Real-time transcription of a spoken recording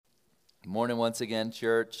Good morning once again,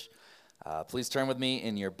 church. Please turn with me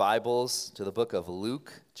in your Bibles to the book of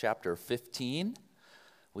Luke, chapter 15.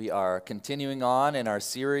 We are continuing on in our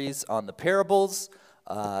series on the parables,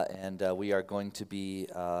 and we are going to be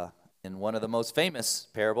in one of the most famous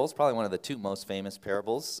parables, probably one of the two most famous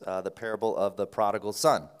parables, the parable of the Prodigal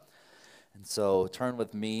Son. And so turn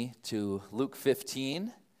with me to Luke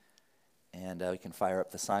 15, and we can fire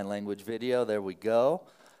up the sign language video. There we go.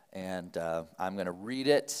 And I'm going to read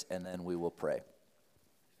it, and then we will pray.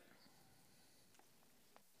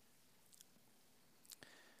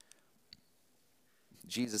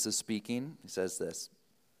 Jesus is speaking. He says this.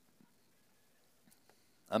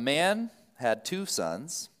 A man had 2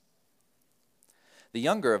 sons. The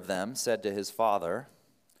younger of them said to his father,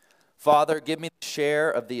 "Father, give me the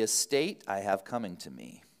share of the estate I have coming to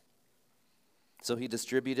me." So he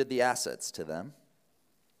distributed the assets to them.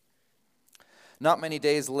 Not many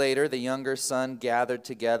days later, the younger son gathered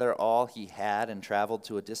together all he had and traveled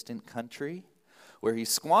to a distant country, where he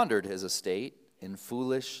squandered his estate in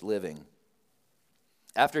foolish living.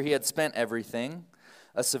 After he had spent everything,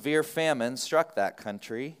 a severe famine struck that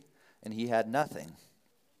country, and he had nothing.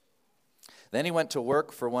 Then he went to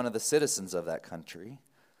work for one of the citizens of that country,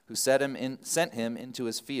 who sent him into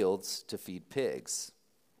his fields to feed pigs.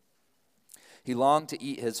 He longed to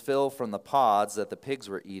eat his fill from the pods that the pigs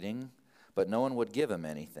were eating, but no one would give him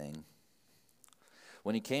anything.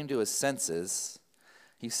 When he came to his senses,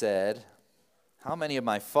 he said, "How many of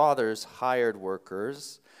my father's hired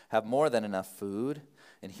workers have more than enough food,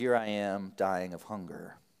 and here I am dying of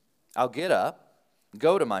hunger? I'll get up,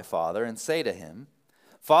 go to my father, and say to him,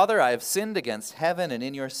 'Father, I have sinned against heaven and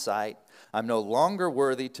in your sight. I'm no longer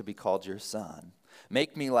worthy to be called your son.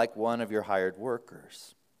 Make me like one of your hired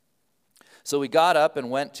workers.' So he got up and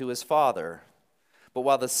went to his father. But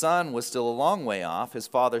while the son was still a long way off, his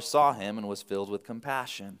father saw him and was filled with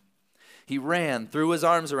compassion. He ran, threw his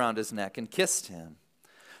arms around his neck, and kissed him.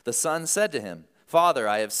 The son said to him, 'Father,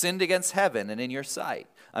 I have sinned against heaven and in your sight.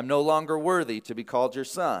 I'm no longer worthy to be called your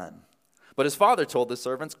son.' But his father told the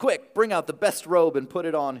servants, 'Quick, bring out the best robe and put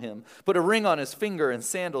it on him. Put a ring on his finger and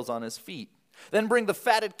sandals on his feet. Then bring the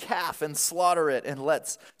fatted calf and slaughter it, and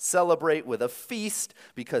let's celebrate with a feast,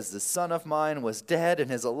 because the son of mine was dead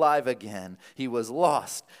and is alive again. He was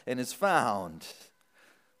lost and is found.'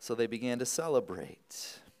 So they began to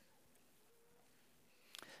celebrate.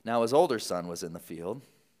 Now his older son was in the field.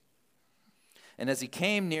 And as he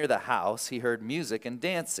came near the house, he heard music and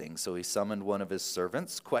dancing. So he summoned one of his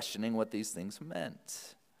servants, questioning what these things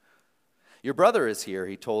meant. 'Your brother is here,'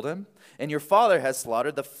 he told him, 'and your father has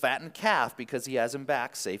slaughtered the fattened calf because he has him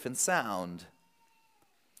back safe and sound.'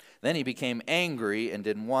 Then he became angry and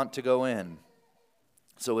didn't want to go in.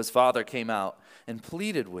 So his father came out and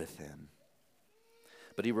pleaded with him.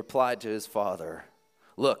 But he replied to his father,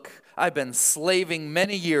 'Look, I've been slaving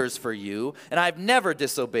many years for you, and I've never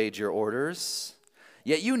disobeyed your orders.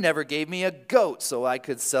 Yet you never gave me a goat so I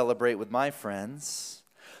could celebrate with my friends.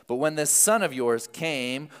 But when this son of yours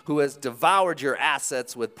came, who has devoured your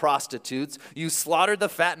assets with prostitutes, you slaughtered the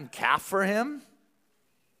fattened calf for him?'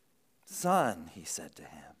 'Son,' he said to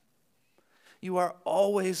him, 'you are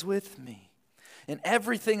always with me, and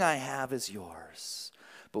everything I have is yours.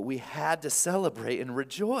 But we had to celebrate and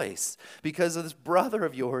rejoice, because this brother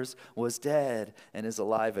of yours was dead and is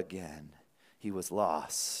alive again. He was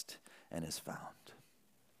lost and is found.'"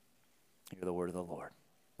 Hear the word of the Lord.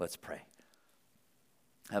 Let's pray.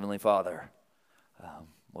 Heavenly Father,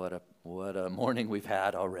 what a morning we've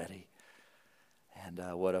had already, and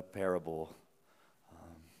what a parable.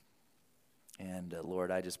 Lord,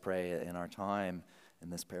 I just pray in our time in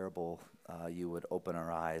this parable, you would open our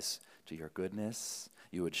eyes to your goodness.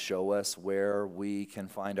 You would show us where we can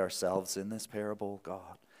find ourselves in this parable,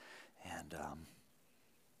 God, and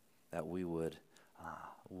that we would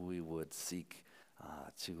seek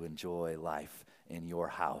to enjoy life in your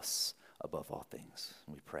house above all things.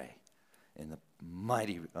 We pray in the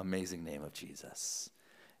mighty, amazing name of Jesus.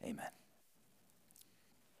 Amen.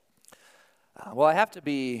 Well, I have to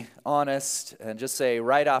be honest and just say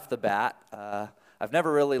right off the bat, I've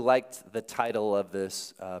never really liked the title of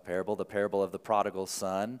this parable, the parable of the prodigal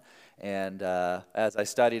son. And as I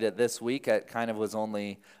studied it this week, it kind of was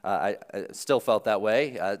I still felt that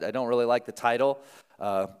way. I don't really like the title.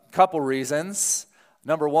 Couple reasons.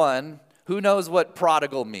 Number one, who knows what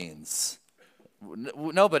prodigal means?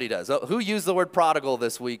 Nobody does. Who used the word prodigal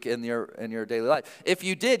this week in your daily life? If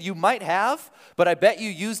you did, you might have, but I bet you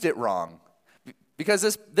used it wrong.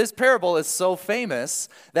 Because this parable is so famous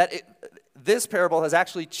that this parable has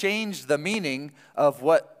actually changed the meaning of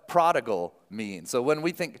what prodigal mean. So when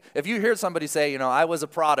we think, if you hear somebody say, I was a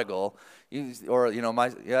prodigal,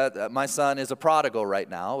 my son is a prodigal right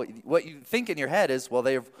now, what you think in your head is, well,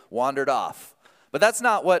 they've wandered off. But that's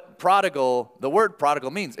not what the word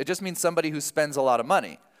prodigal means. It just means somebody who spends a lot of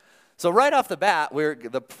money. So right off the bat,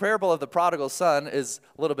 the parable of the prodigal son is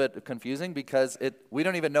a little bit confusing because we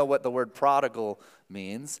don't even know what the word prodigal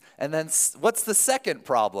means. And then what's the second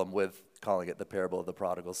problem with calling it the parable of the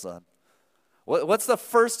prodigal son? What's the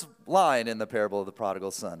first line in the parable of the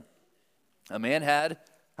prodigal son? A man had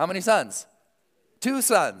how many sons? 2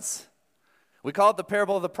 sons. We call it the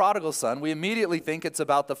parable of the prodigal son. We immediately think it's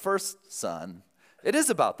about the first son. It is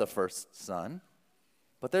about the first son,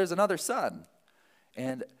 but there's another son.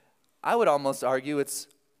 And I would almost argue it's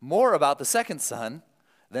more about the second son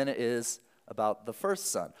than it is about the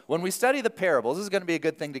first son. When we study the parables, this is going to be a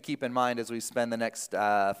good thing to keep in mind as we spend the next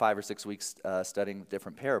 5 or 6 weeks studying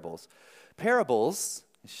different parables. Parables,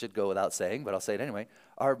 it should go without saying, but I'll say it anyway,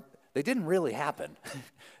 they didn't really happen.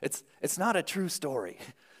 It's not a true story.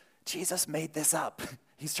 Jesus made this up.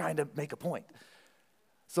 He's trying to make a point.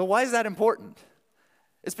 So why is that important?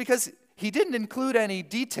 It's because he didn't include any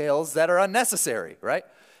details that are unnecessary, right?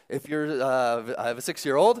 If I have a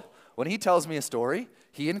 6-year-old, when he tells me a story,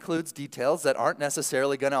 he includes details that aren't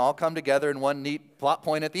necessarily going to all come together in one neat plot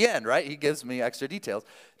point at the end, right? He gives me extra details.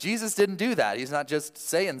 Jesus didn't do that. He's not just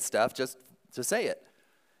saying stuff just to say it.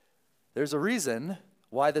 There's a reason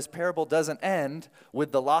why this parable doesn't end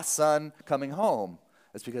with the lost son coming home.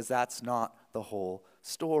 It's because that's not the whole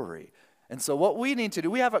story. And so what we need to do,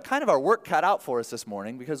 we have kind of our work cut out for us this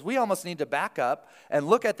morning because we almost need to back up and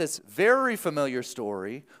look at this very familiar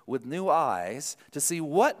story with new eyes to see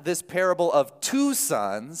what this parable of 2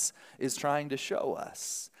 sons is trying to show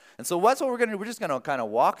us. And so that's what we're going to do. We're just going to kind of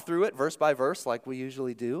walk through it verse by verse like we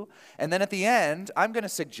usually do. And then at the end, I'm going to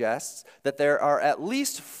suggest that there are at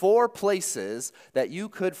least 4 places that you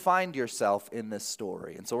could find yourself in this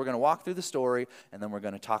story. And so we're going to walk through the story, and then we're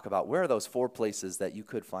going to talk about where are those 4 places that you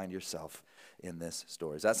could find yourself in this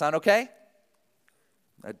story. Does that sound okay?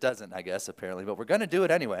 It doesn't, I guess, apparently, but we're going to do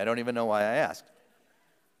it anyway. I don't even know why I asked.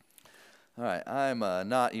 All right, I'm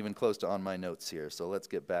not even close to on my notes here, so let's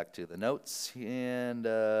get back to the notes. And,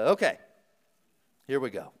 okay, here we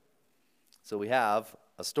go. So we have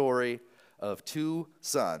a story of 2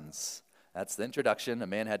 sons. That's the introduction. A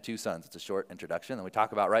man had 2 sons. It's a short introduction. Then we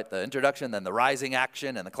talk about, the introduction, then the rising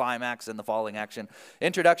action, and the climax, and the falling action.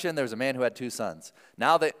 Introduction, there's a man who had 2 sons.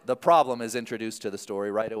 Now the problem is introduced to the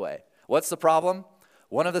story right away. What's the problem?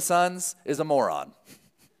 One of the sons is a moron.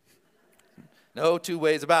 No 2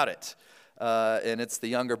 ways about it. And it's the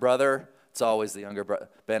younger brother. It's always the younger brother.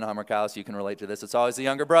 Ben Hammerkaus, you can relate to this. It's always the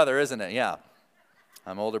younger brother, isn't it? Yeah.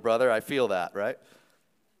 I'm older brother. I feel that, right?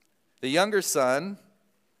 The younger son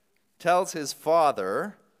tells his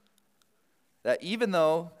father that even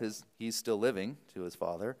though he's still living to his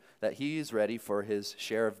father, that he's ready for his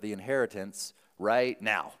share of the inheritance right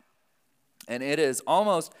now. And it is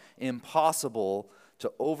almost impossible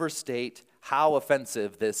to overstate how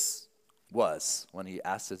offensive this was when he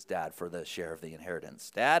asked his dad for the share of the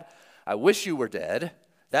inheritance. Dad, I wish you were dead.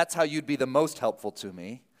 That's how you'd be the most helpful to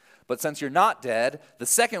me. But since you're not dead, the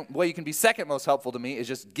second way you can be second most helpful to me is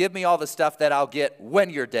just give me all the stuff that I'll get when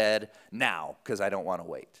you're dead now, because I don't want to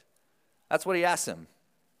wait. That's what he asked him.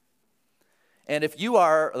 And if you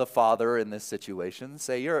are the father in this situation,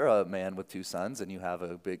 say you're a man with 2 sons and you have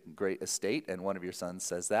a big, great estate, and one of your sons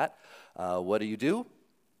says that, what do?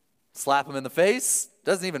 Slap him in the face.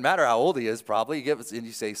 Doesn't even matter how old he is, probably. And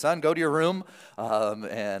you say, son, go to your room,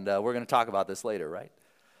 and we're going to talk about this later, right?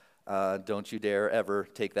 Don't you dare ever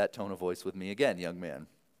take that tone of voice with me again, young man.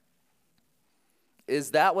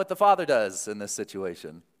 Is that what the father does in this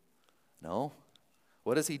situation? No.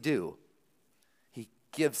 What does he do? He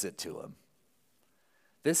gives it to him.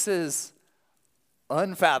 This is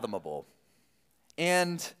unfathomable.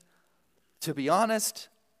 And to be honest,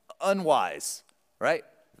 unwise, right?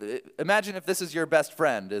 Imagine if this is your best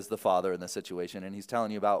friend is the father in this situation, and he's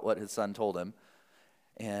telling you about what his son told him.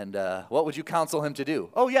 And what would you counsel him to do?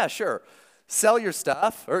 Oh, yeah, sure. Sell your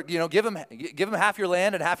stuff, or give him half your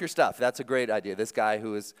land and half your stuff. That's a great idea. This guy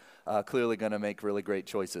who is clearly going to make really great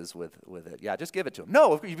choices with it. Yeah, just give it to him.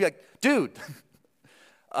 No, you'd be like, dude,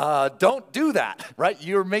 don't do that, right?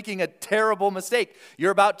 You're making a terrible mistake.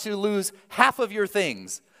 You're about to lose half of your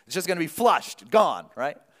things. It's just going to be flushed, gone,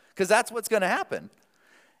 right? Because that's what's going to happen.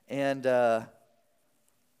 But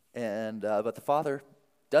the father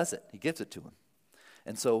does it. He gives it to him.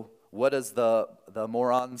 And so what does the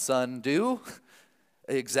moron son do?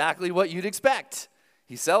 Exactly what you'd expect.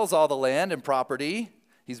 He sells all the land and property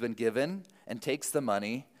he's been given and takes the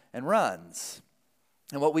money and runs.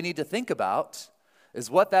 And what we need to think about is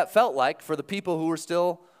what that felt like for the people who were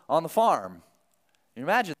still on the farm. You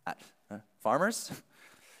imagine that. Farmers?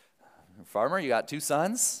 Farmer, you got 2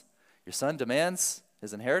 sons. Your son demands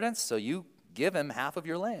his inheritance, so you give him half of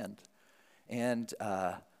your land. And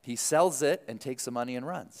he sells it and takes the money and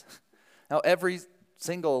runs. Now, every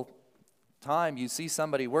single time you see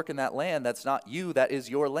somebody working that land, that's not you, that is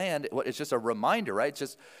your land. It's just a reminder, right?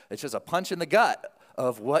 It's just a punch in the gut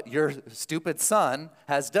of what your stupid son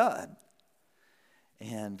has done.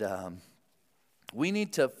 And we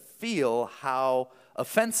need to feel how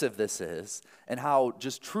offensive this is and how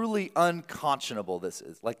just truly unconscionable this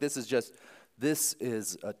is. Like this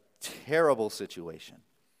is a terrible situation.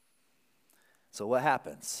 So what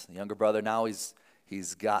happens? The younger brother now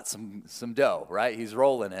he's got some dough, right? He's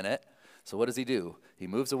rolling in it. So what does he do? He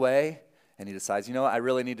moves away and he decides, you know what, I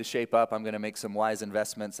really need to shape up. I'm going to make some wise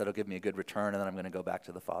investments that'll give me a good return, and then I'm going to go back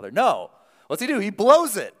to the father. No. What's he do? He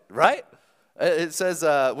blows it, right? It says,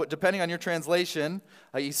 depending on your translation,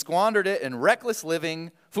 he squandered it in reckless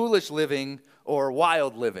living, foolish living, or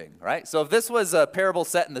wild living, right? So if this was a parable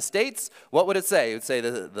set in the States, what would it say? It would say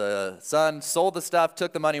the son sold the stuff,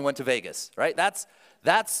 took the money, went to Vegas, right?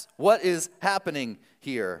 That's what is happening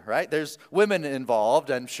here, right? There's women involved,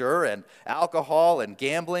 I'm sure, and alcohol and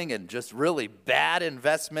gambling and just really bad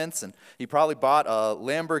investments. And he probably bought a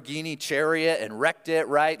Lamborghini Chariot and wrecked it,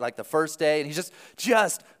 right, like the first day. And he's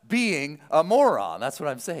just being a moron. That's what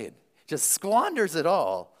I'm saying. Just squanders it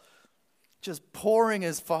all. Just pouring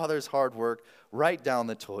his father's hard work right down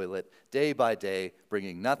the toilet day by day,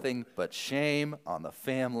 bringing nothing but shame on the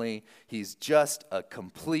family. He's just a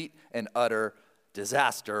complete and utter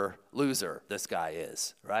disaster loser, this guy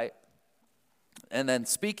is, right? And then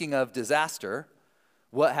speaking of disaster,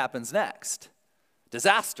 what happens next?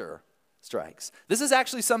 Disaster strikes. This is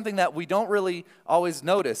actually something that we don't really always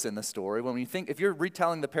notice in the story. When you think, if you're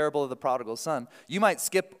retelling the parable of the prodigal son, you might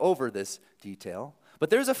skip over this detail. But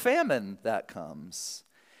there's a famine that comes.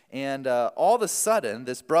 And all of a sudden,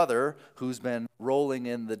 this brother who's been rolling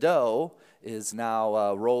in the dough is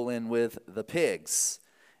now rolling with the pigs.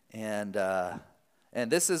 And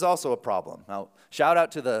this is also a problem. Now, shout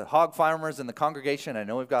out to the hog farmers in the congregation. I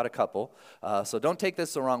know we've got a couple, so don't take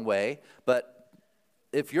this the wrong way. But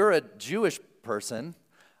if you're a Jewish person,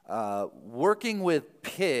 working with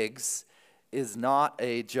pigs is not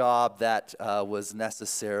a job that was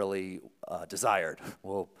necessarily desired.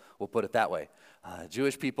 We'll put it that way.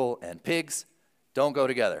 Jewish people and pigs don't go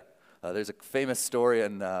together. There's a famous story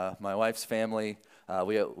in my wife's family.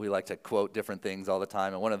 We like to quote different things all the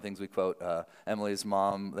time, and one of the things we quote, Emily's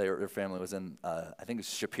mom, their family was in, I think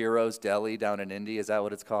it's Shapiro's Deli down in Indy, is that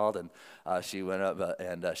what it's called? And she went up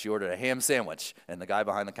and she ordered a ham sandwich, and the guy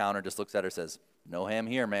behind the counter just looks at her and says, "No ham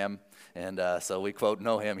here, ma'am." And so we quote,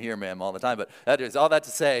 "No ham here, ma'am," all the time. But that is all that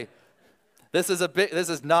to say, this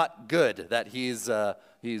is not good that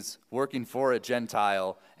he's working for a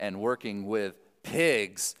Gentile and working with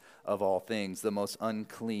pigs of all things, the most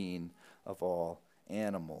unclean of all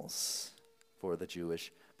animals for the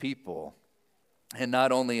Jewish people. And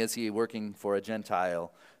not only is he working for a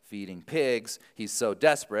Gentile feeding pigs, he's so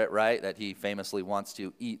desperate, right, that he famously wants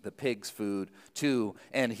to eat the pig's food too,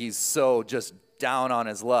 and he's so just down on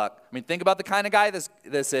his luck. I mean, think about the kind of guy this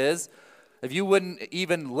is. If you wouldn't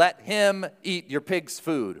even let him eat your pig's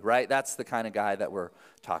food, right? That's the kind of guy that we're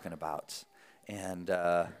talking about. And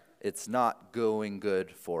it's not going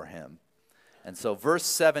good for him. And so verse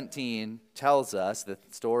 17 tells us that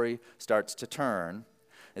the story starts to turn.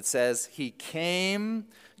 It says, he came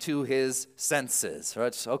to his senses.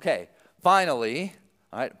 Right? Okay, finally,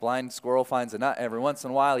 all right, blind squirrel finds a nut every once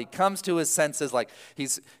in a while. He comes to his senses, like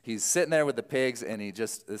he's sitting there with the pigs, and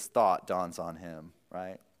this thought dawns on him,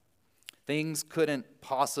 right? Things couldn't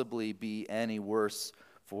possibly be any worse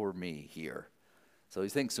for me here. So he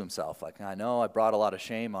thinks to himself, like, I know I brought a lot of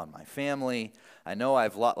shame on my family. I know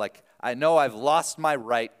I've lost my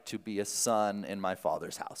right to be a son in my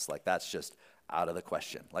father's house. Like, that's just out of the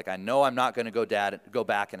question. Like, I know I'm not going to go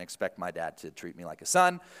back and expect my dad to treat me like a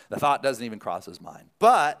son. The thought doesn't even cross his mind.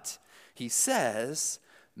 But he says,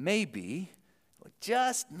 maybe,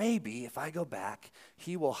 just maybe, if I go back,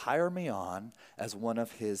 he will hire me on as one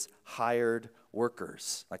of his hired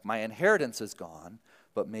workers. Like, my inheritance is gone,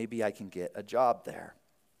 but maybe I can get a job there.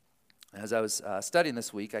 As I was studying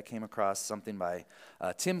this week, I came across something by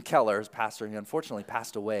Tim Keller's pastor. He unfortunately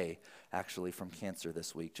passed away, actually, from cancer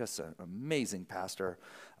this week. Just an amazing pastor,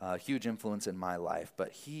 huge influence in my life.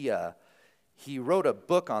 But he wrote a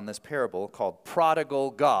book on this parable called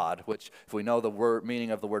Prodigal God, which, if we know the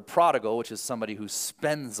meaning of the word prodigal, which is somebody who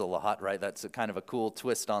spends a lot, right? That's a kind of a cool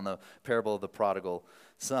twist on the parable of the prodigal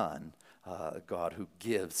son. God who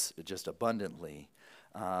gives just abundantly.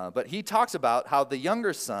 But he talks about how the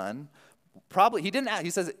younger son probably, he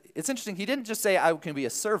says, it's interesting, he didn't just say I can be a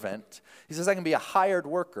servant. He says I can be a hired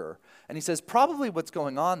worker. And he says probably what's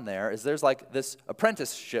going on there is there's like this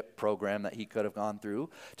apprenticeship program that he could have gone through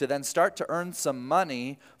to then start to earn some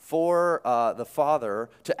money for the father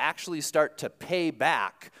to actually start to pay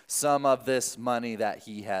back some of this money that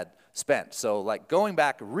he had spent. So like going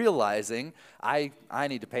back, realizing I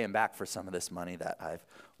need to pay him back for some of this money that I've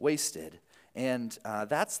wasted. And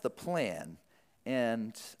that's the plan.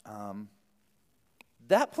 And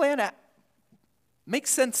that plan makes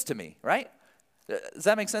sense to me, right? Does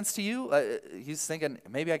that make sense to you? He's thinking,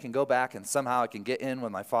 maybe I can go back and somehow I can get in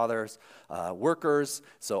with my father's workers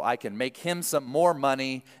so I can make him some more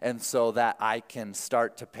money and so that I can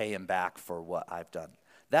start to pay him back for what I've done.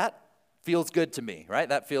 That feels good to me, right?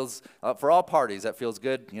 That feels, for all parties, that feels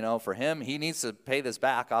good, for him. He needs to pay this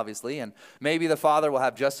back, obviously, and maybe the father will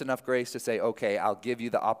have just enough grace to say, okay, I'll give you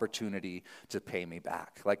the opportunity to pay me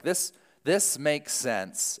back. Like this makes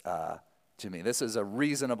sense to me. This is a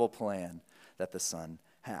reasonable plan that the son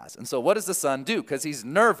has. And so what does the son do? Because he's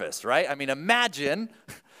nervous, right? I mean, imagine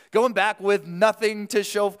going back with nothing to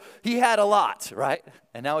show. He had a lot, right?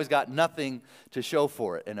 And now he's got nothing to show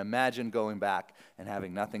for it. And imagine going back and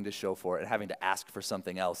having nothing to show for it and having to ask for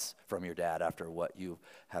something else from your dad after what you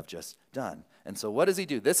have just done. And so what does he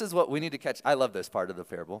do? This is what we need to catch. I love this part of the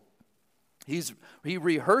parable. He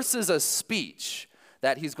rehearses a speech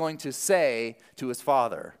that he's going to say to his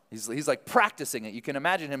father. He's like practicing it. You can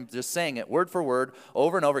imagine him just saying it word for word,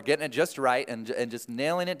 over and over, getting it just right and just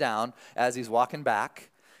nailing it down as he's walking back.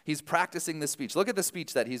 He's practicing this speech. Look at the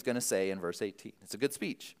speech that he's going to say in verse 18. It's a good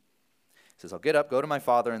speech. He says, I'll get up, go to my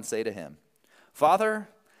father, and say to him, Father,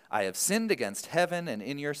 I have sinned against heaven and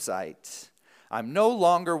in your sight. I'm no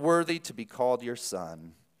longer worthy to be called your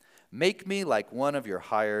son. Make me like one of your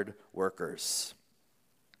hired workers.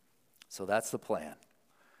 So that's the plan.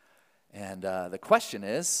 And the question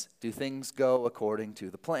is, do things go according to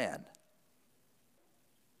the plan?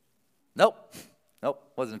 Nope,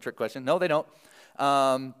 wasn't a trick question. No, they don't.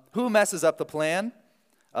 Who messes up the plan?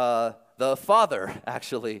 The father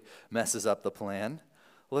actually messes up the plan.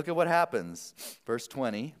 Look at what happens. Verse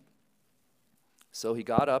 20. So he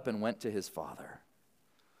got up and went to his father.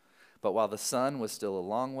 But while the son was still a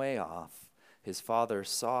long way off, his father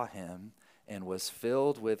saw him and was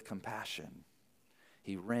filled with compassion.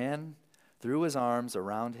 He ran, threw his arms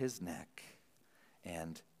around his neck,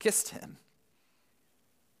 and kissed him.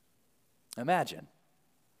 Imagine,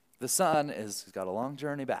 the son has got a long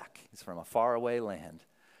journey back. He's from a faraway land.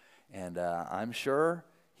 And I'm sure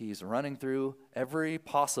he's running through every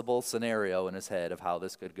possible scenario in his head of how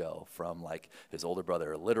this could go, from like his older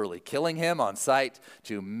brother literally killing him on sight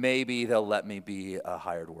to maybe they'll let me be a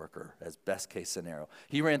hired worker as best case scenario.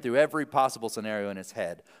 He ran through every possible scenario in his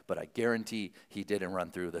head, but I guarantee he didn't run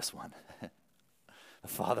through this one. The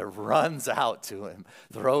father runs out to him,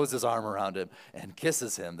 throws his arm around him, and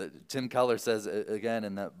kisses him. Tim Keller says again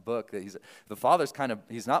in that book that the father's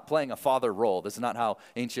he's not playing a father role. This is not how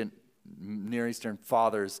ancient Near Eastern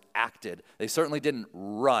fathers acted. They certainly didn't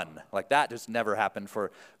run. Like that just never happened for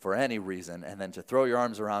any reason. And then to throw your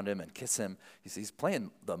arms around him and kiss him, he's playing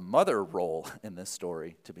the mother role in this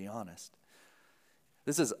story, to be honest.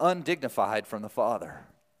 This is undignified from the father.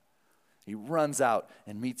 He runs out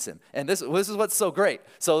and meets him. And this is what's so great.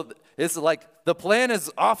 So it's like the plan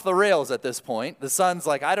is off the rails at this point. The son's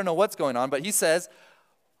like, I don't know what's going on, but he says,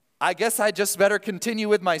 I guess I just better continue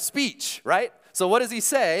with my speech, right? So what does he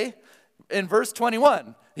say? In verse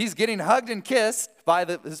 21, he's getting hugged and kissed by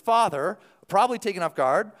his father, probably taken off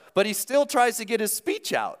guard, but he still tries to get his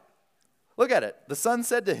speech out. Look at it. The son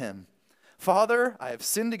said to him, Father, I have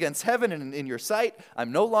sinned against heaven and in your sight.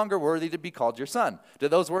 I'm no longer worthy to be called your son. Do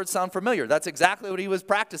those words sound familiar? That's exactly what he was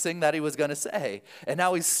practicing that he was going to say. And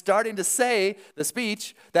now he's starting to say the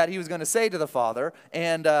speech that he was going to say to the father.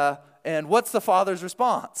 And what's the father's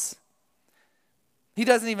response? He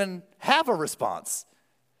doesn't even have a response.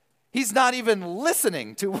 He's not even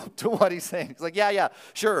listening to what he's saying. He's like, yeah,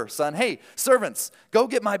 sure, son. Hey, servants, go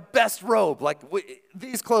get my best robe. Like,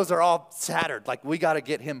 these clothes are all tattered. Like, we got to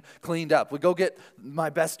get him cleaned up. We go get my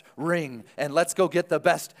best ring, and let's go get the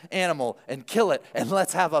best animal and kill it, and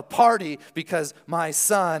let's have a party because my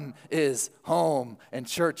son is home. And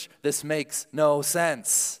church, this makes no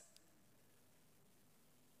sense.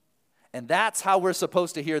 And that's how we're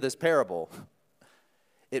supposed to hear this parable.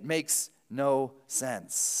 It makes no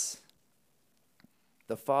sense.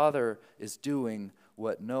 The father is doing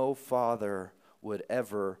what no father would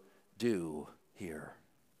ever do here.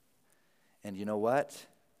 And you know what?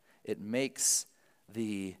 It makes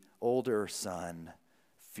the older son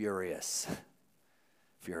furious.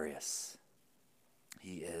 Furious.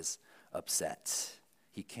 He is upset.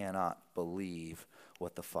 He cannot believe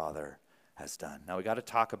what the father has done. Now we got to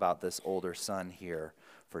talk about this older son here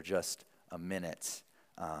for just a minute.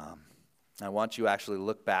 I want you to actually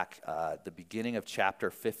look back at the beginning of chapter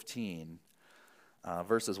 15,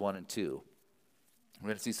 verses 1 and 2. We're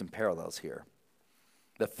going to see some parallels here.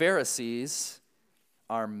 The Pharisees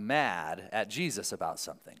are mad at Jesus about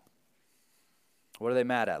something. What are they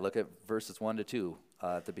mad at? Look at verses 1 to 2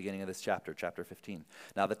 at the beginning of this chapter, chapter 15.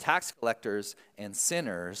 Now the tax collectors and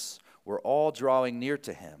sinners were all drawing near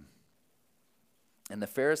to him. And the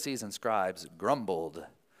Pharisees and scribes grumbled,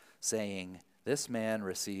 saying, "This man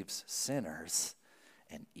receives sinners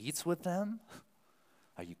and eats with them?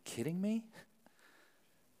 Are you kidding me?"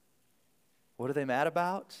 What are they mad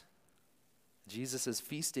about? Jesus is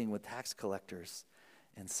feasting with tax collectors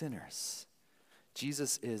and sinners.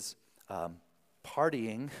 Jesus is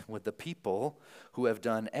partying with the people who have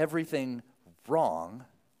done everything wrong,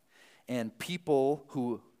 and people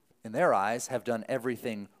who, in their eyes, have done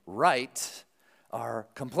everything right are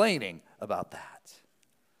complaining about that.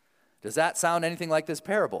 Does that sound anything like this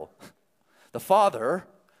parable? The father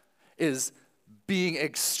is being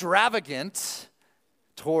extravagant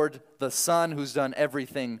toward the son who's done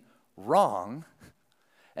everything wrong,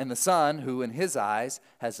 and the son who, in his eyes,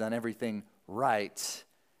 has done everything right,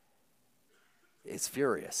 is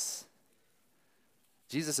furious.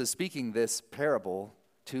 Jesus is speaking this parable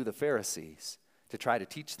to the Pharisees to try to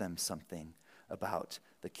teach them something about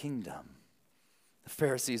the kingdom. The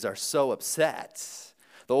Pharisees are so upset.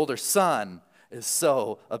 The older son is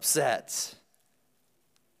so upset.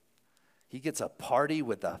 He gets a party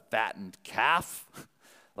with a fattened calf.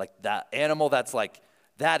 Like that animal that's like,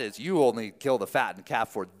 that is, you only kill the fattened calf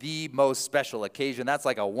for the most special occasion. That's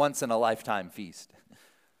like a once-in-a-lifetime feast.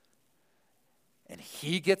 And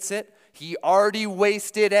he gets it. He already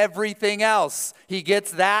wasted everything else. He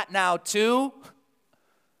gets that now too.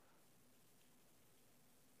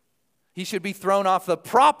 He should be thrown off the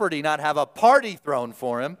property, not have a party thrown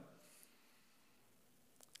for him.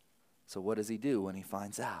 So what does he do when he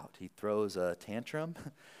finds out? He throws a tantrum,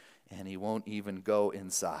 and he won't even go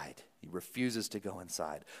inside. He refuses to go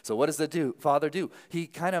inside. So what does the father do? He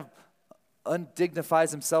kind of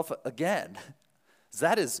undignifies himself again.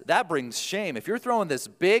 That brings shame. If you're throwing this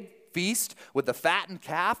big feast with the fattened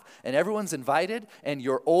calf and everyone's invited and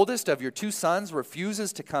your oldest of your two sons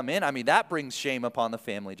refuses to come in, I mean, that brings shame upon the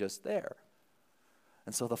family just there.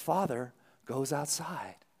 And so the father goes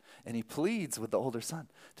outside and he pleads with the older son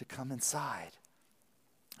to come inside.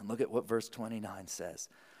 And look at what verse 29 says.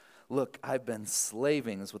 "Look, I've been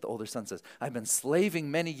slaving," this is what the older son says, "I've been slaving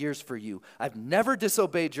many years for you. I've never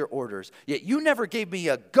disobeyed your orders, yet you never gave me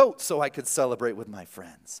a goat so I could celebrate with my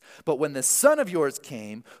friends. But when this son of yours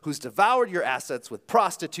came, who's devoured your assets with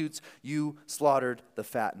prostitutes, you slaughtered the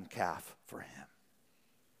fattened calf for him."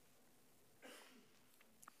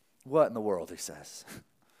 What in the world, he says.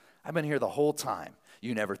 "I've been here the whole time.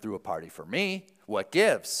 You never threw a party for me. What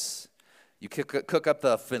gives? You cook up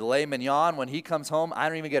the filet mignon when he comes home. I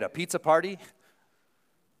don't even get a pizza party."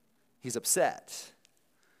 He's upset.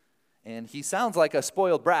 And he sounds like a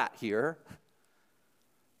spoiled brat here.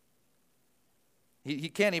 He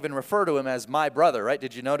can't even refer to him as my brother, right?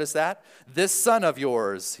 Did you notice that? "This son of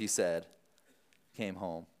yours," he said, came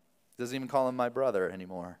home. Doesn't even call him my brother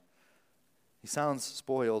anymore. He sounds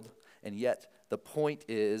spoiled, and yet the point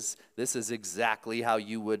is, this is exactly how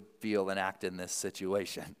you would feel and act in this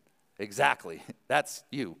situation. Exactly. That's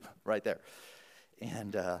you right there.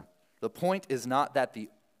 And the point is not that the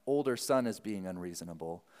older son is being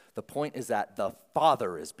unreasonable. The point is that the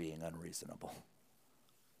father is being unreasonable.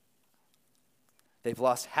 They've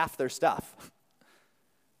lost half their stuff.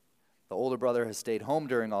 The older brother has stayed home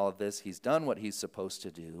during all of this. He's done what he's supposed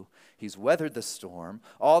to do. He's weathered the storm.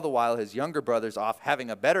 All the while, his younger brother's off having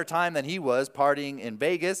a better time than he was, partying in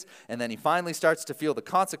Vegas. And then he finally starts to feel the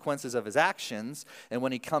consequences of his actions. And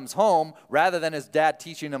when he comes home, rather than his dad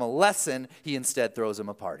teaching him a lesson, he instead throws him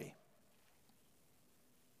a party.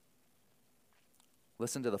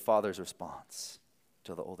 Listen to the father's response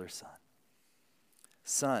to the older son.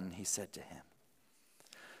 "Son," he said to him,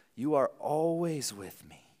 "you are always with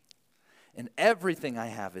me, and everything I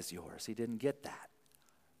have is yours." He didn't get that.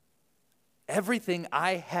 Everything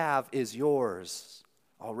I have is yours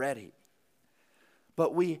already.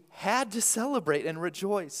 But we had to celebrate and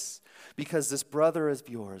rejoice because this brother of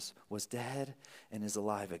yours was dead and is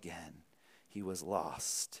alive again. He was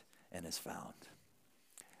lost and is found.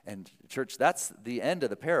 And church, that's the end of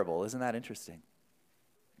the parable. Isn't that interesting?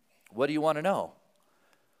 What do you want to know?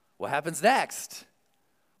 What happens next?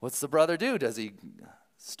 What's the brother do? Does he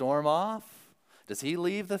storm off? Does he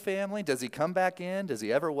leave the family? Does he come back in? Does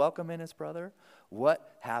he ever welcome in his brother?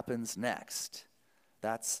 What happens next?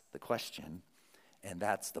 That's the question, and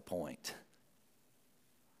that's the point.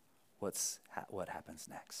 What happens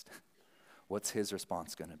next? What's his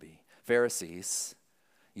response going to be? Pharisees,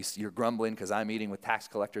 you're grumbling because I'm eating with tax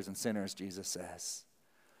collectors and sinners, Jesus says.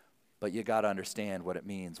 But you got to understand what it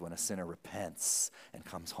means when a sinner repents and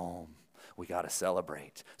comes home. We got to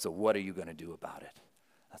celebrate. So what are you going to do about it?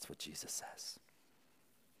 That's what Jesus says.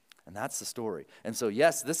 And that's the story. And so,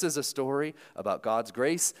 yes, this is a story about God's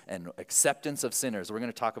grace and acceptance of sinners. We're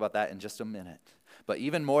going to talk about that in just a minute. But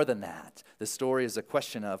even more than that, the story is a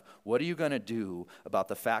question of what are you going to do about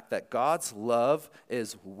the fact that God's love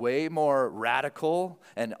is way more radical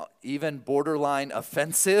and even borderline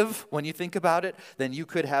offensive when you think about it than you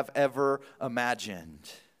could have ever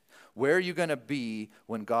imagined. Where are you going to be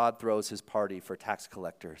when God throws his party for tax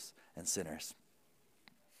collectors and sinners?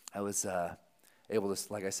 I was able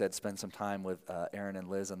to, like I said, spend some time with Aaron and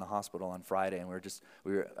Liz in the hospital on Friday, and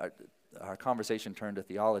our conversation turned to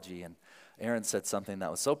theology, and Aaron said something that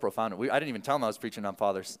was so profound. I didn't even tell him I was preaching on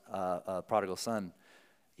Father's Prodigal Son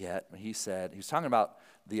yet. He was talking about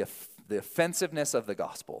the offensiveness of the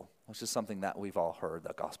gospel, which is something that we've all heard.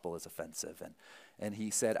 The gospel is offensive. And he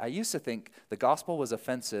said, I used to think the gospel was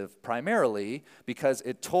offensive primarily because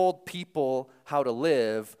it told people how to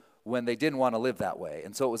live when they didn't want to live that way.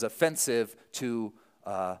 And so it was offensive to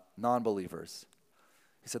non-believers.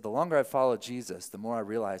 He said, the longer I followed Jesus, the more I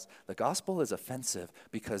realized the gospel is offensive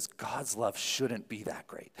because God's love shouldn't be that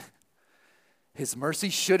great. His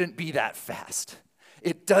mercy shouldn't be that fast.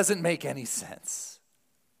 It doesn't make any sense.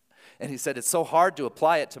 And he said, it's so hard to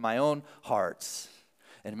apply it to my own heart.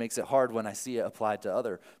 And it makes it hard when I see it applied to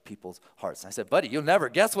other people's hearts. And I said, buddy, you'll never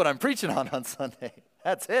guess what I'm preaching on Sunday.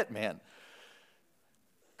 That's it, man.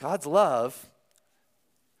 God's love,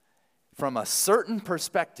 from a certain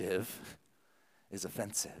perspective, is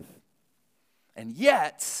offensive. And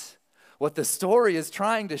yet, what the story is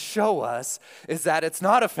trying to show us is that it's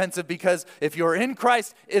not offensive because if you're in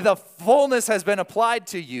Christ, the fullness has been applied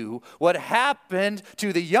to you. What happened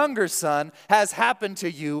to the younger son has happened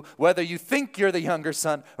to you, whether you think you're the younger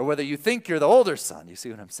son or whether you think you're the older son. You see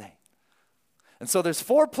what I'm saying? And so there's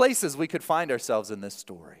 4 places we could find ourselves in this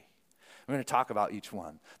story. We're going to talk about each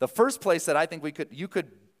one. The first place that I think you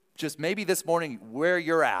could just maybe this morning where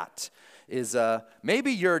you're at is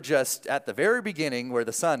maybe you're just at the very beginning where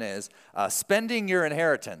the son is, spending your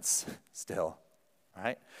inheritance still,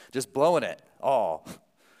 right? Just blowing it all.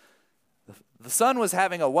 The son was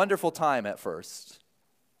having a wonderful time at first,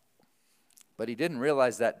 but he didn't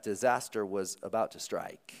realize that disaster was about to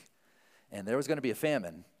strike, and there was going to be a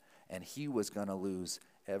famine, and he was going to lose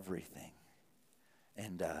everything.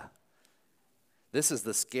 And this is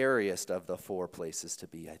the scariest of the 4 places to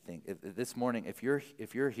be, I think. This morning, if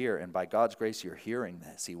you're here, and by God's grace you're hearing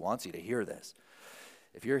this, he wants you to hear this.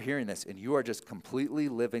 If you're hearing this and you are just completely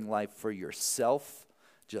living life for yourself,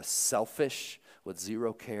 just selfish, with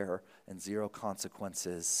zero care and zero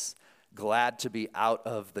consequences, glad to be out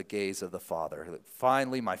of the gaze of the Father.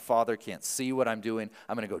 Finally, my Father can't see what I'm doing.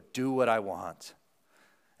 I'm going to go do what I want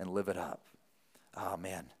and live it up. Oh,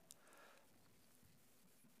 man.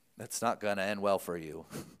 That's not going to end well for you.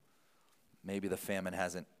 Maybe the famine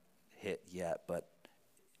hasn't hit yet, but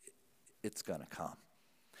it's going to come.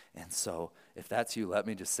 And so if that's you, let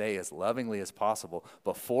me just say as lovingly as possible,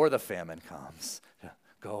 before the famine comes,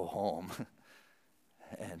 go home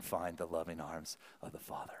and find the loving arms of the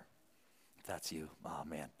Father. If that's you, oh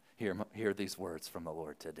man, hear these words from the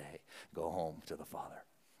Lord today. Go home to the Father.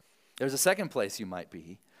 There's a second place you might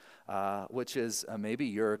be. Which is maybe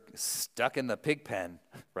you're stuck in the pig pen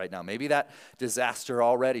right now. Maybe that disaster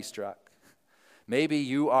already struck. Maybe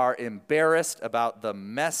you are embarrassed about the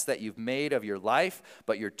mess that you've made of your life,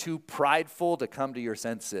 but you're too prideful to come to your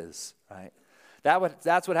senses, right?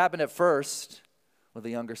 That's what happened at first with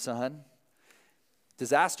the younger son.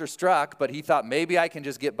 Disaster struck, but he thought maybe I can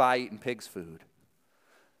just get by eating pig's food.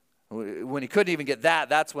 When he couldn't even get that,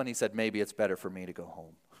 that's when he said maybe it's better for me to go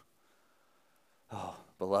home. Oh,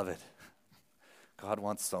 beloved, God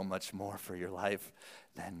wants so much more for your life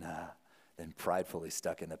than pridefully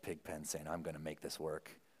stuck in the pig pen saying, I'm going to make this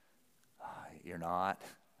work. You're not.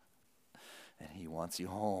 And he wants you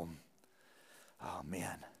home. Oh,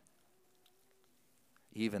 man.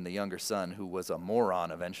 Even the younger son, who was a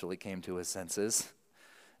moron, eventually came to his senses.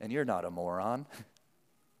 And you're not a moron.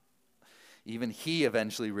 Even he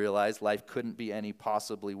eventually realized life couldn't be any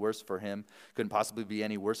possibly worse for him, couldn't possibly be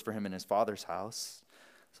any worse for him in his father's house.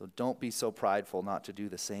 So don't be so prideful not to do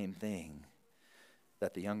the same thing.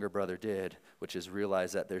 that the younger brother did, which is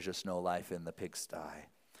realize that there's just no life in the pigsty,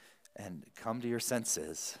 and come to your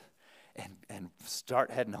senses and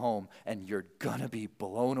start heading home, and you're gonna be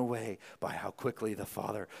blown away by how quickly the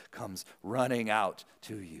Father comes running out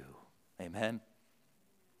to you. Amen?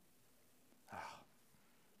 Oh.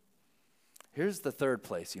 Here's the third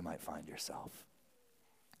place you might find yourself.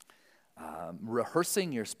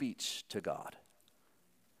 Rehearsing your speech to God.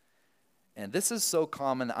 And this is so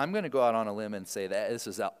common, I'm going to go out on a limb and say that this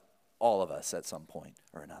is all of us at some point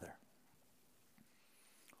or another.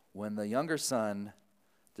 When the younger son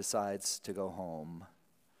decides to go home,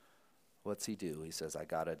 what's he do? He says, I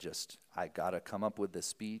gotta come up with this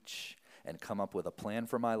speech and come up with a plan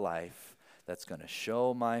for my life that's going to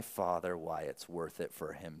show my father why it's worth it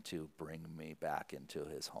for him to bring me back into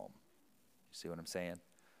his home. You see what I'm saying?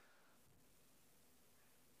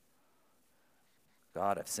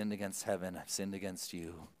 God, I've sinned against heaven. I've sinned against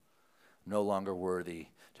you. I'm no longer worthy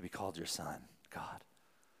to be called your son, God.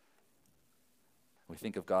 We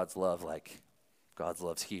think of God's love like God's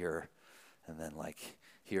love's here, and then like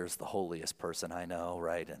here's the holiest person I know,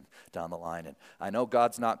 right? And down the line. And I know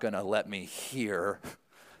God's not going to let me here,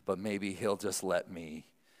 but maybe he'll just let me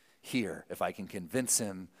here if I can convince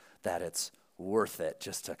him that it's worth it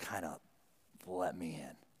just to kind of let me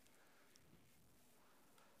in.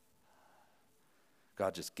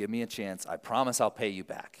 God, just give me a chance. I promise I'll pay you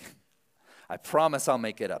back. I promise I'll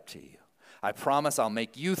make it up to you. I promise I'll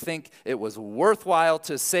make you think it was worthwhile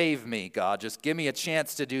to save me, God. Just give me a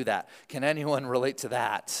chance to do that. Can anyone relate to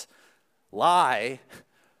that lie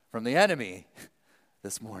from the enemy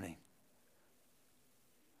this morning?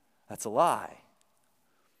 That's a lie.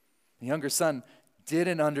 The younger son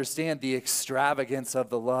didn't understand the extravagance of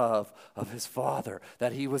the love of his father,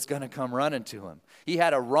 that he was going to come running to him. He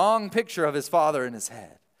had a wrong picture of his father in his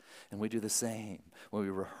head. And we do the same when we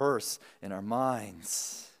rehearse in our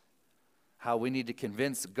minds how we need to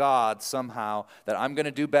convince God somehow that I'm going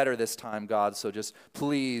to do better this time, God, so just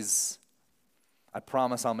please, I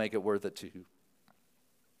promise I'll make it worth it to you.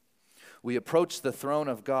 We approach the throne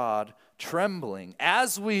of God trembling,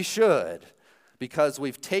 as we should, because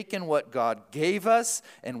we've taken what God gave us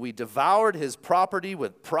and we devoured his property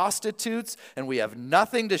with prostitutes, and we have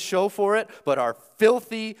nothing to show for it but our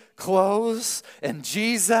filthy clothes. And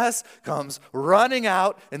Jesus comes running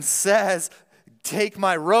out and says, take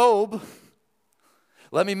my robe.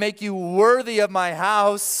 Let me make you worthy of my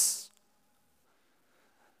house.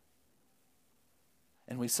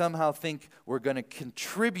 And we somehow think we're going to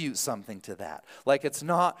contribute something to that. Like it's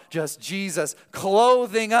not just Jesus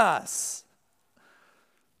clothing us.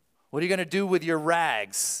 What are you going to do with your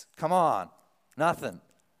rags? Come on. Nothing.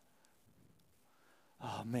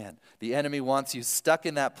 Oh man, the enemy wants you stuck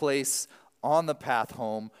in that place on the path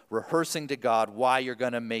home, rehearsing to God why you're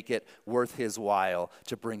going to make it worth his while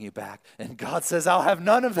to bring you back. And God says, I'll have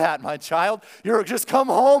none of that, my child. You're just come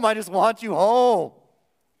home. I just want you home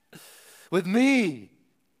with me.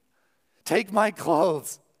 Take my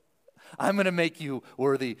clothes. I'm going to make you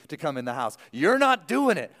worthy to come in the house. You're not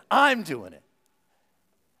doing it. I'm doing it.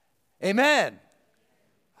 Amen.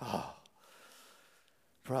 Oh,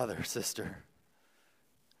 brother, sister,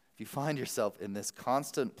 if you find yourself in this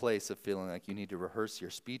constant place of feeling like you need to rehearse your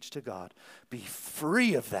speech to God, be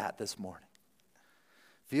free of that this morning.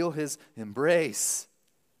 Feel his embrace.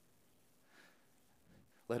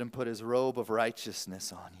 Let him put his robe of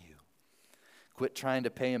righteousness on you. Quit trying to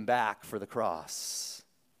pay him back for the cross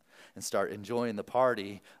and start enjoying the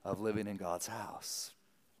party of living in God's house.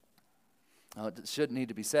 Now, it shouldn't need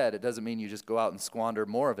to be said. It doesn't mean you just go out and squander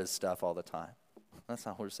more of his stuff all the time. That's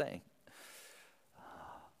not what we're saying.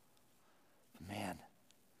 Man,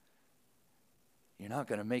 you're not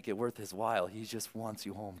going to make it worth his while. He just wants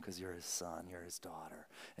you home because you're his son, you're his daughter,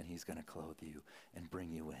 and he's going to clothe you and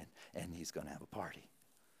bring you in, and he's going to have a party.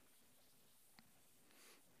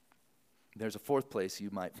 There's a fourth place you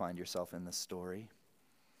might find yourself in this story.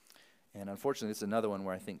 And unfortunately, it's another one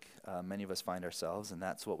where I think many of us find ourselves, and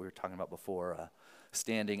that's what we were talking about before,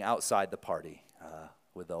 standing outside the party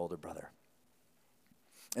with the older brother.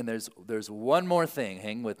 And there's one more thing,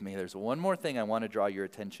 hang with me, there's one more thing I want to draw your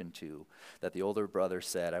attention to that the older brother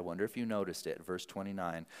said. I wonder if you noticed it. Verse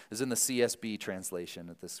 29 is in the CSB translation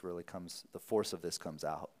that this really comes, the force of this comes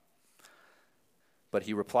out. But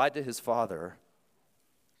he replied to his father,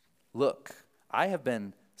 look, I have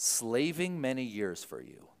been slaving many years for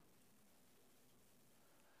you.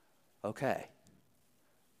 Okay.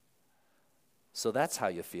 So that's how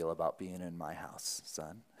you feel about being in my house,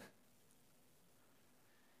 son.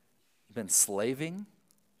 You've been slaving?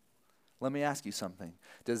 Let me ask you something.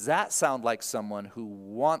 Does that sound like someone who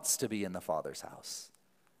wants to be in the Father's house?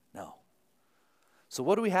 No. So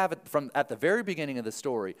what do we have at the very beginning of the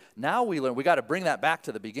story? Now we learn, we got to bring that back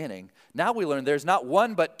to the beginning. Now we learn there's not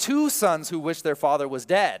one but two sons who wish their father was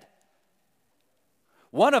dead.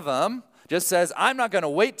 One of them just says, I'm not going to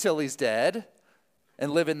wait till he's dead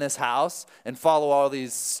and live in this house and follow all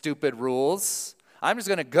these stupid rules. I'm just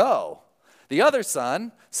going to go. The other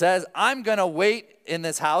son says, I'm going to wait in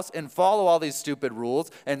this house and follow all these stupid rules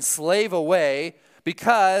and slave away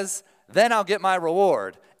because then I'll get my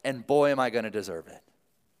reward. And boy, am I going to deserve it.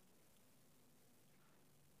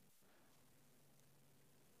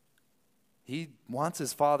 He wants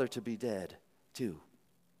his father to be dead, too.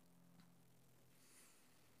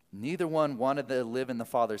 Neither one wanted to live in the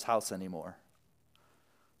father's house anymore.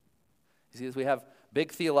 You see, we have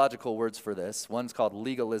big theological words for this. One's called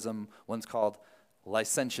legalism, one's called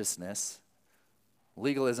licentiousness.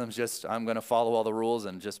 Legalism is just, I'm going to follow all the rules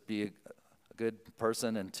and just be a good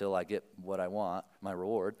person until I get what I want, my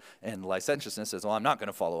reward. And licentiousness is, well, I'm not going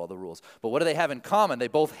to follow all the rules. But what do they have in common? They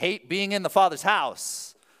both hate being in the Father's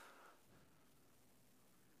house.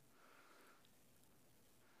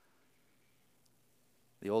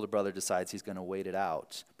 The older brother decides he's going to wait it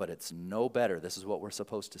out, but it's no better. This is what we're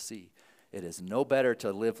supposed to see. It is no better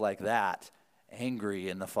to live like that, angry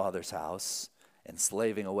in the Father's house and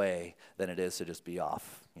slaving away, than it is to just be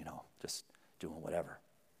off, just doing whatever.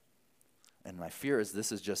 And my fear is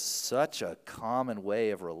this is just such a common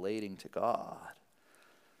way of relating to God.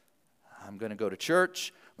 I'm going to go to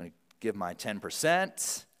church. I'm going to give my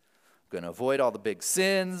 10%. I'm going to avoid all the big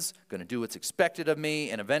sins. I'm going to do what's expected of me.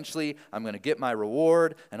 And eventually, I'm going to get my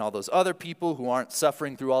reward. And all those other people who aren't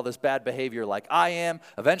suffering through all this bad behavior like I am,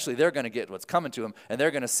 eventually they're going to get what's coming to them. And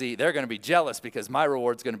they're going to be jealous because my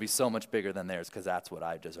reward's going to be so much bigger than theirs because that's what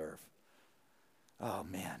I deserve. Oh,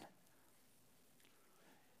 man.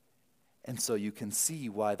 And so you can see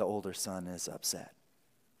why the older son is upset.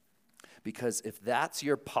 Because if that's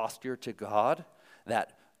your posture to God,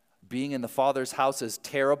 that being in the Father's house is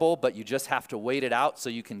terrible, but you just have to wait it out so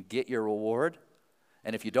you can get your reward,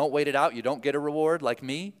 and if you don't wait it out, you don't get a reward like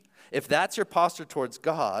me, if that's your posture towards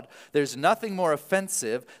God, there's nothing more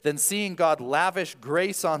offensive than seeing God lavish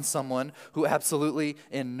grace on someone who absolutely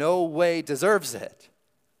in no way deserves it.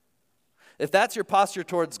 If that's your posture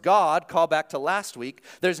towards God, call back to last week,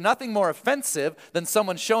 there's nothing more offensive than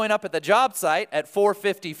someone showing up at the job site at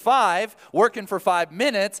 4:55, working for 5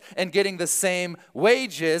 minutes, and getting the same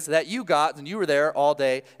wages that you got, and you were there all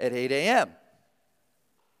day at 8 a.m.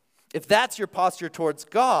 If that's your posture towards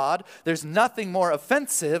God, there's nothing more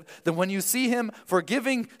offensive than when you see him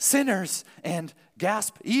forgiving sinners and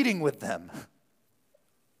gasp eating with them.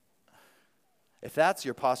 If that's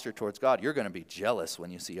your posture towards God, you're going to be jealous when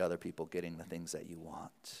you see other people getting the things that you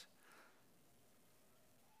want.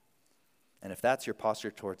 And if that's your posture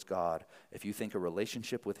towards God, if you think a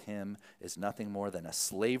relationship with him is nothing more than a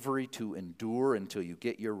slavery to endure until you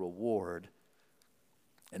get your reward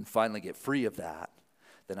and finally get free of that,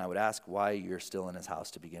 then I would ask why you're still in his house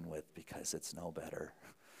to begin with, because it's no better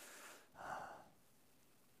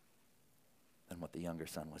than what the younger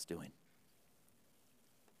son was doing.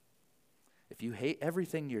 If you hate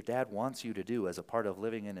everything your dad wants you to do as a part of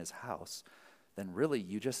living in his house, then really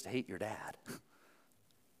you just hate your dad.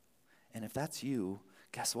 And if that's you,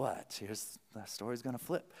 guess what? Here's the story's going to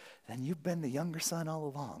flip. Then you've been the younger son all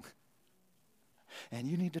along. And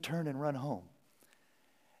you need to turn and run home.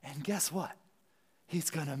 And guess what? He's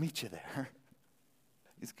going to meet you there.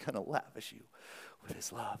 He's going to lavish you with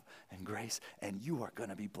his love and grace, and you are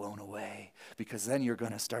going to be blown away, because then you're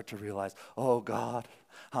going to start to realize, oh God,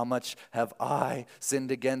 how much have I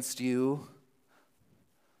sinned against you?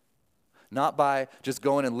 Not by just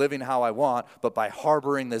going and living how I want, but by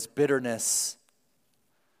harboring this bitterness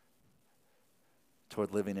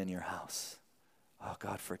toward living in your house. Oh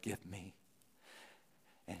God, forgive me.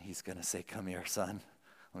 And he's going to say, come here, son.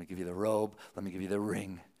 Let me give you the robe. Let me give you the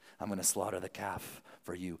ring. I'm going to slaughter the calf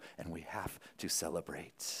for you, and we have to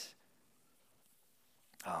celebrate.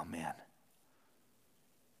 Oh, man.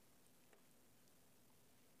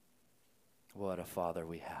 What a Father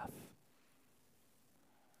we have.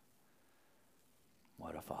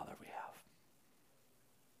 What a Father we have.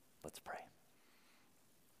 Let's pray.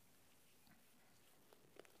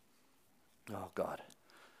 Oh, God,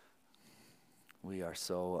 we are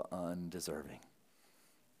so undeserving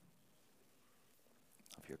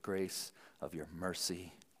of your grace, of your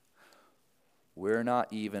mercy. We're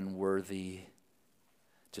not even worthy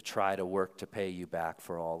to try to work to pay you back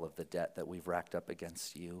for all of the debt that we've racked up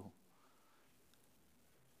against you.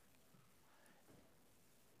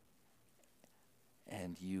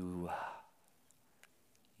 And you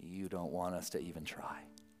don't want us to even try.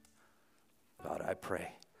 God, I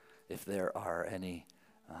pray if there are any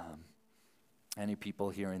people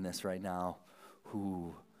hearing this right now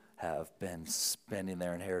who have been spending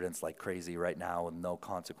their inheritance like crazy right now with no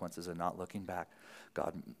consequences and not looking back,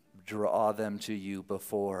 God, draw them to you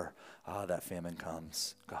before that famine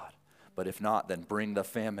comes, God. But if not, then bring the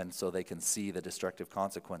famine so they can see the destructive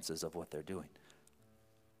consequences of what they're doing.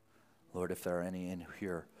 Lord, if there are any in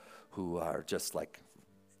here who are just like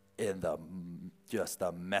in the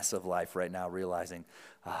mess of life right now, realizing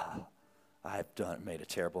I've made a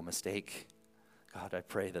terrible mistake, God, I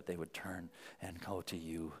pray that they would turn and go to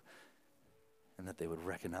you and that they would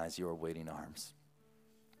recognize your waiting arms.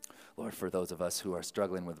 Lord, for those of us who are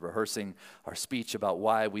struggling with rehearsing our speech about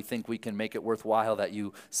why we think we can make it worthwhile that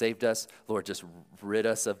you saved us, Lord, just rid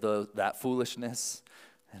us of that foolishness,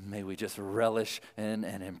 and may we just relish in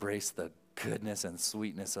and embrace the goodness and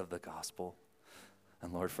sweetness of the gospel.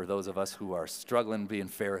 And Lord, for those of us who are struggling being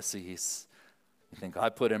Pharisees, you think, I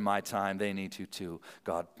put in my time, they need to too.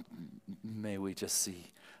 God, may we just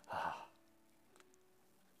see,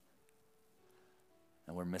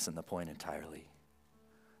 and we're missing the point entirely.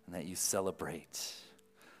 And that you celebrate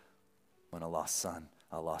when a lost son,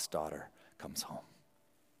 a lost daughter comes home.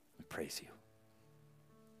 We praise you.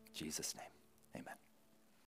 In Jesus' name, amen.